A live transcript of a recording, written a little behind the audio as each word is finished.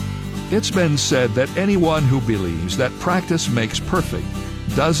It's been said that anyone who believes that practice makes perfect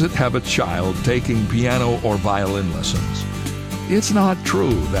doesn't have a child taking piano or violin lessons. It's not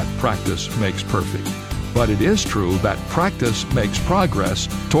true that practice makes perfect, but it is true that practice makes progress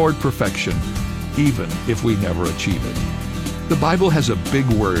toward perfection, even if we never achieve it. The Bible has a big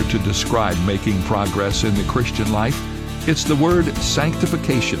word to describe making progress in the Christian life. It's the word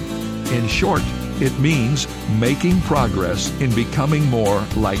sanctification. In short, it means making progress in becoming more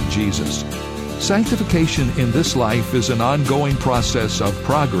like Jesus. Sanctification in this life is an ongoing process of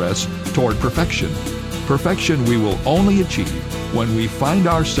progress toward perfection. Perfection we will only achieve when we find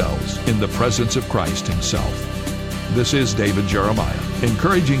ourselves in the presence of Christ Himself. This is David Jeremiah,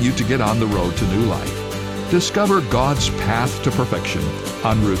 encouraging you to get on the road to new life. Discover God's path to perfection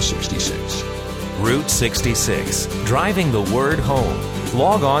on Route 66. Route 66, driving the word home.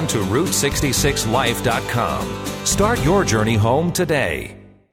 Log on to Route66Life.com. Start your journey home today.